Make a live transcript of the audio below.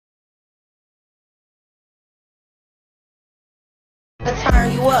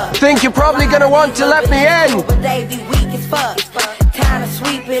Turn you up. Think you're probably gonna want to let me in. But they be weak as fuck. Time to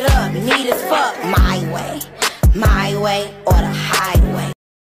sweep it up, neat as fuck. My way, or the highway.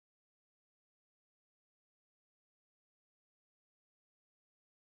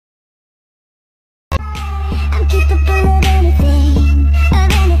 I'm capable of anything,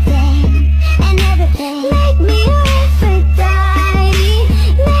 and everything. Make me your Aphrodite,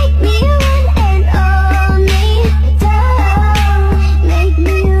 make me your one and only. Don't make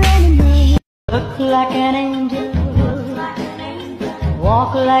me your enemy. Look like an angel,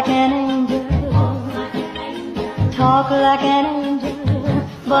 walk like an angel, talk like an angel,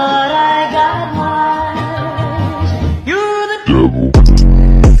 but I got mine. You're the devil.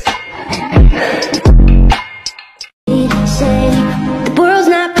 Say the world's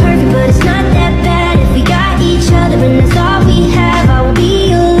not perfect, but it's not that bad if we got each other and that's all we have. I will be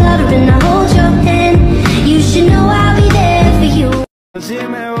your lover and I'll hold your hand. You should know I'll be there for you. Si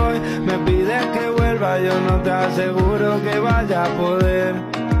me voy, me pides que vuelva, yo no te aseguro que vaya a poder.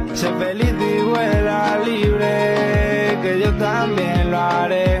 Sé feliz y vuela libre, que yo también lo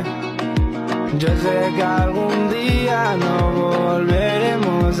haré. Yo sé que algún día nos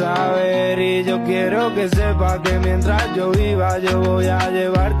volveremos a ver y yo quiero que sepas que mientras yo viva yo voy a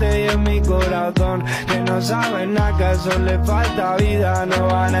llevarte y en mi corazón que no saben nada, que eso le falta vida, no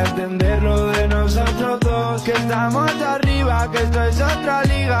van a entender lo de nosotros dos, que estamos arriba, que esto es otra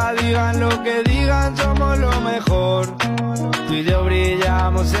liga, digan lo que digan, somos lo mejor. Tú y yo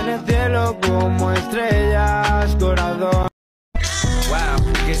brillamos en el cielo como estrellas, corazón. Wow,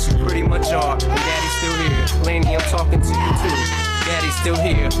 guess you pretty much are. And Daddy's still here. Laney, I'm talking to you too. Daddy's still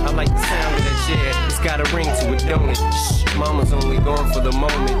here. I like the sound of that chair. It's got a ring to it, don't it? Shh, Mama's only gone for the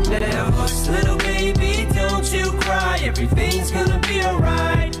moment. Now, hush, little baby, don't you cry. Everything's gonna be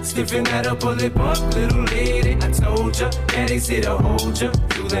alright. Stiffen that up, pull it up, little lady. I told ya, Daddy's here to hold ya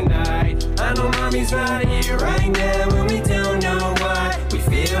through the night. I know Mommy's not here right now, and we don't know why. We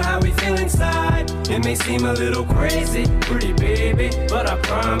feel how we feel inside. It may seem a little crazy, pretty baby, but I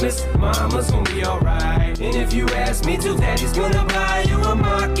promise Mama's gonna be alright. And if you ask me to, Daddy's gonna buy you a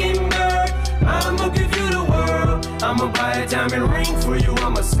mockingbird. I'ma give you the world. I'ma buy a diamond ring for you.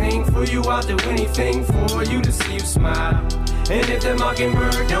 I'ma sing for you. I'll do anything for you to see you smile. And if the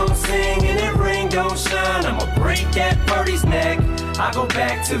mockingbird don't sing and that ring don't shine, I'ma break that birdie's neck. I go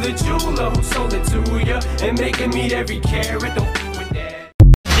back to the jeweler who sold it to you and make him eat every carat. Don't f with that.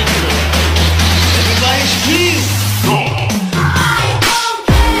 Everybody scream! Go!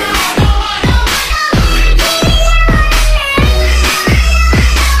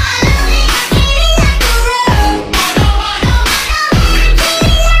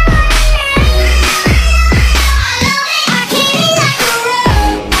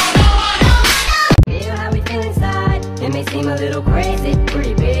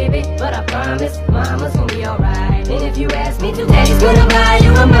 Mama's gonna be alright. And if you ask me to, Daddy's gonna buy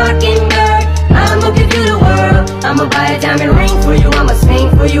you a mockingbird. I'ma give you the world. I'ma buy a diamond ring for you. I'ma sing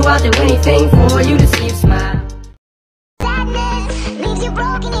for you. I'll do anything for you to see you smile. Sadness leaves you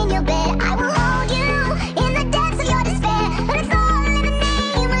broken in your bed. I will hold you in the depths of your despair. But it's all in the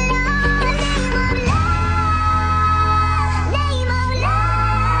name of love. The name of love. Name of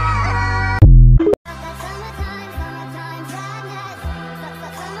love. Summertime, summertime sadness.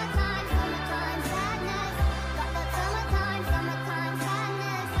 Summertime, summertime sadness. Summertime, summertime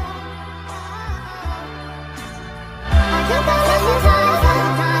sadness. I took the lessons of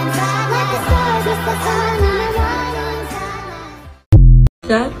summertime sadness. Like the stars with the sun in my mind.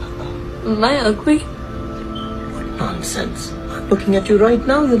 Dad, am I ugly? Nonsense. Looking at you right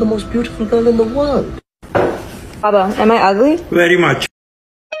now, you're the most beautiful girl in the world. Baba, am I ugly? Very much.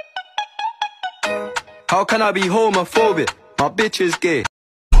 How can I be homophobic? My bitch is gay.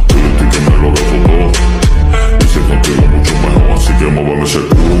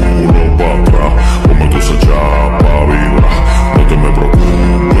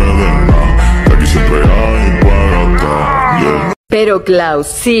 Pero Klaus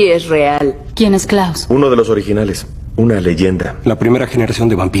sí es real. ¿Quién es Klaus? Uno de los originales, una leyenda. La primera generación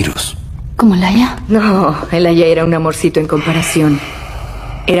de vampiros. ¿Como Laia? No, el Aya era un amorcito en comparación.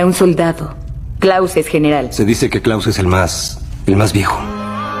 Era un soldado. Klaus es general. Se dice que Klaus es el más viejo.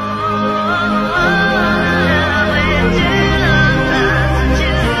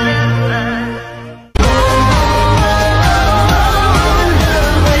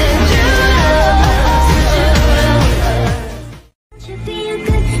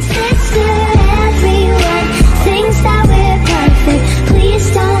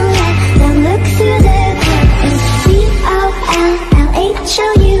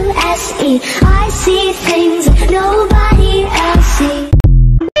 I see things nobody else sees.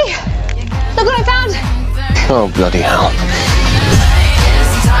 what I found? Oh, bloody hell.